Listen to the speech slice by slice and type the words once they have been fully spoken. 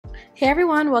Hey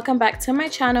everyone, welcome back to my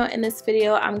channel. In this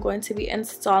video I'm going to be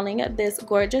installing this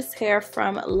gorgeous hair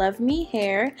from Luvme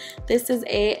Hair. This is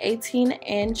a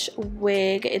 18-inch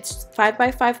wig. It's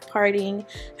 5x5 parting,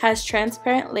 has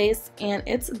transparent lace, and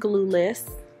it's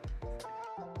glueless.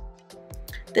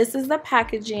 This is the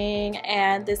packaging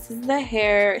and this is the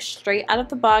hair straight out of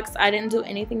the box. I didn't do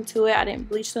anything to it. I didn't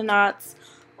bleach the knots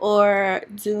or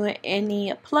do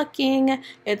any plucking.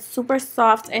 It's super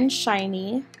soft and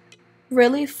shiny.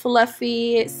 Really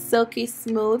fluffy, silky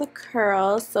smooth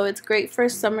curls, so it's great for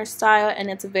summer style and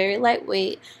it's very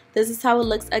lightweight. This is how it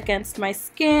looks against my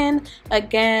skin.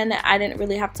 Again, I didn't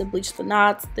really have to bleach the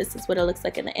knots. This is what it looks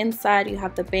like in the inside. You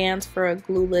have the bands for a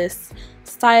glueless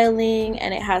styling,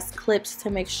 and it has clips to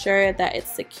make sure that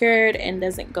it's secured and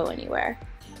doesn't go anywhere.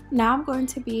 Now I'm going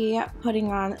to be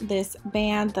putting on this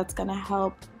band that's going to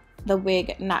help the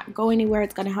wig not go anywhere.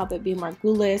 It's going to help it be more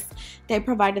glueless. They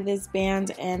provided this band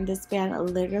and this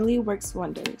band literally works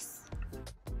wonders.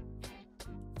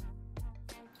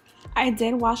 I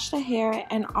did wash the hair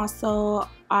and also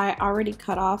I already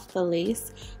cut off the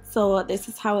lace, so this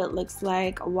is how it looks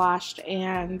like washed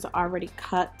and already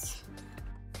cut.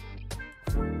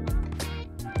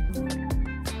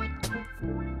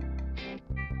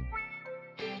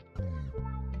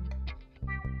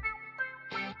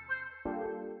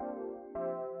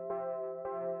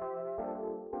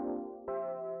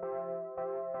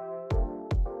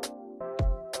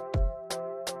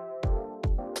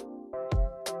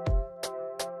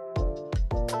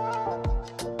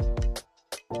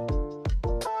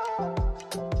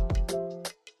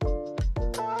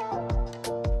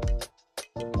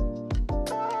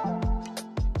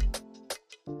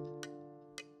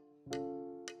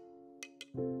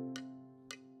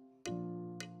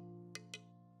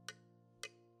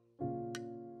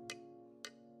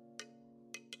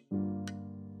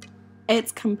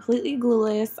 It's completely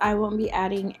glueless. I won't be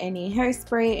adding any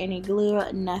hairspray, any glue,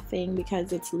 nothing,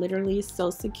 because it's literally so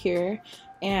secure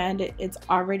and it's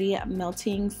already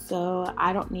melting, so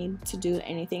I don't need to do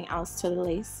anything else to the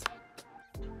lace.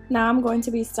 Now I'm going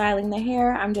to be styling the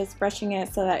hair. I'm just brushing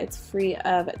it so that it's free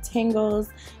of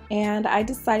tangles, and I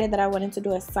decided that I wanted to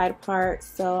do a side part,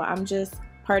 so I'm just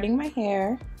parting my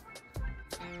hair.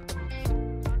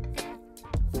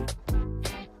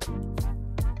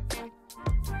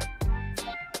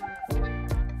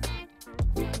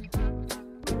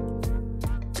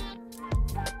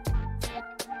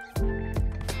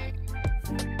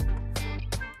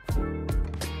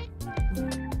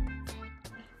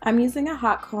 I'm using a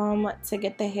hot comb to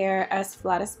get the hair as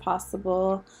flat as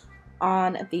possible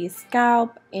on the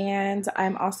scalp, and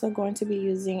I'm also going to be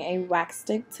using a wax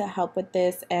stick to help with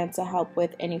this and to help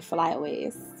with any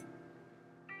flyaways.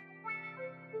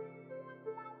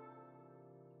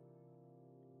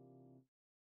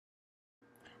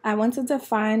 I want to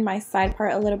define my side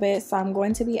part a little bit, so I'm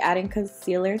going to be adding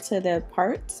concealer to the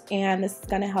part, and this is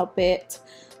going to help it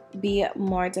be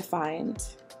more defined.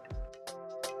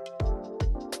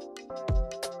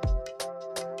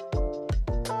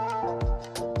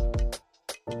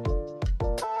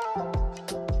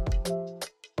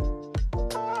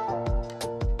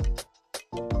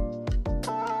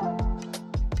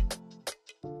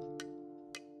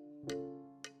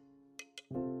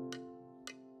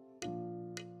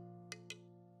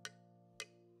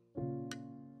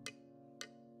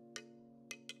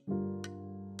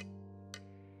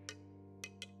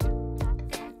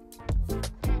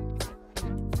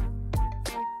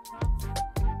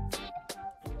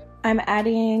 I'm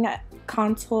adding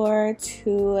contour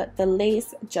to the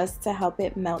lace just to help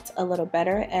it melt a little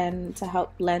better and to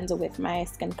help blend with my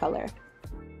skin color.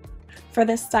 For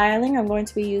the styling, I'm going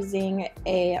to be using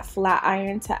a flat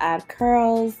iron to add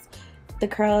curls. The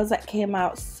curls came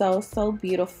out so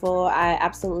beautiful. I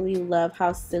absolutely love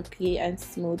how silky and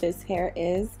smooth this hair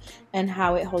is and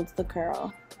how it holds the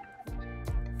curl.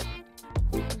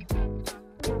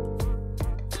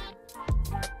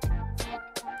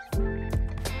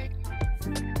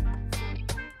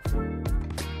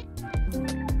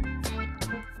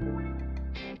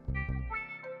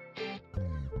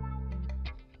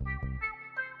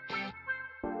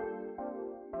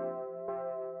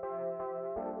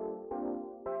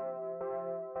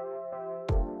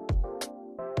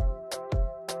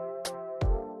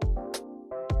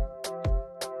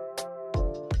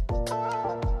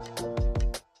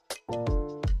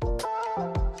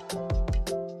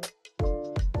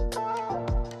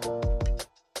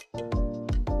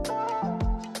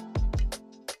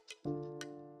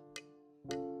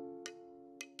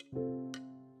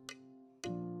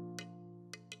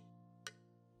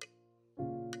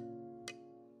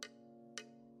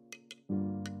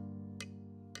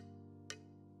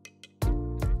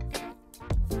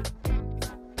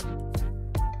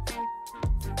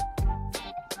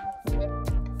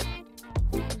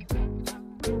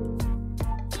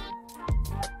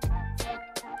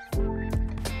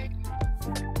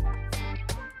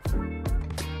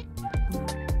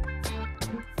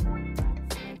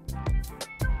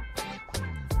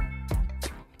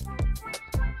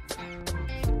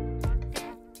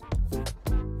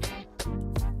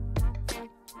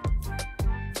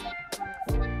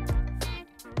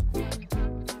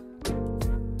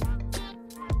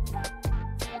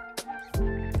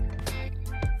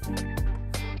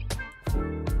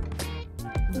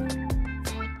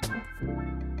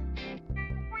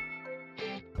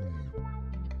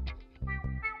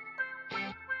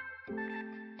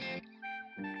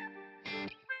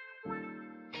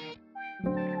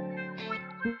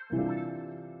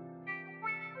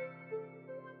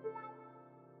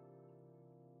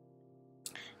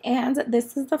 And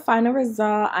this is the final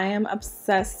result. I am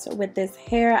obsessed with this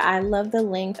hair. I love the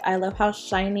length. I love how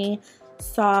shiny,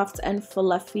 soft, and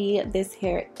fluffy this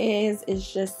hair is.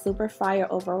 It's just super fire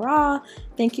overall.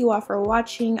 Thank you all for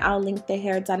watching. I'll link the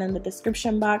hair down in the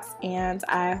description box, and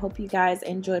I hope you guys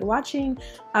enjoyed watching.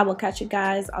 I will catch you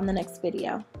guys on the next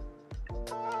video.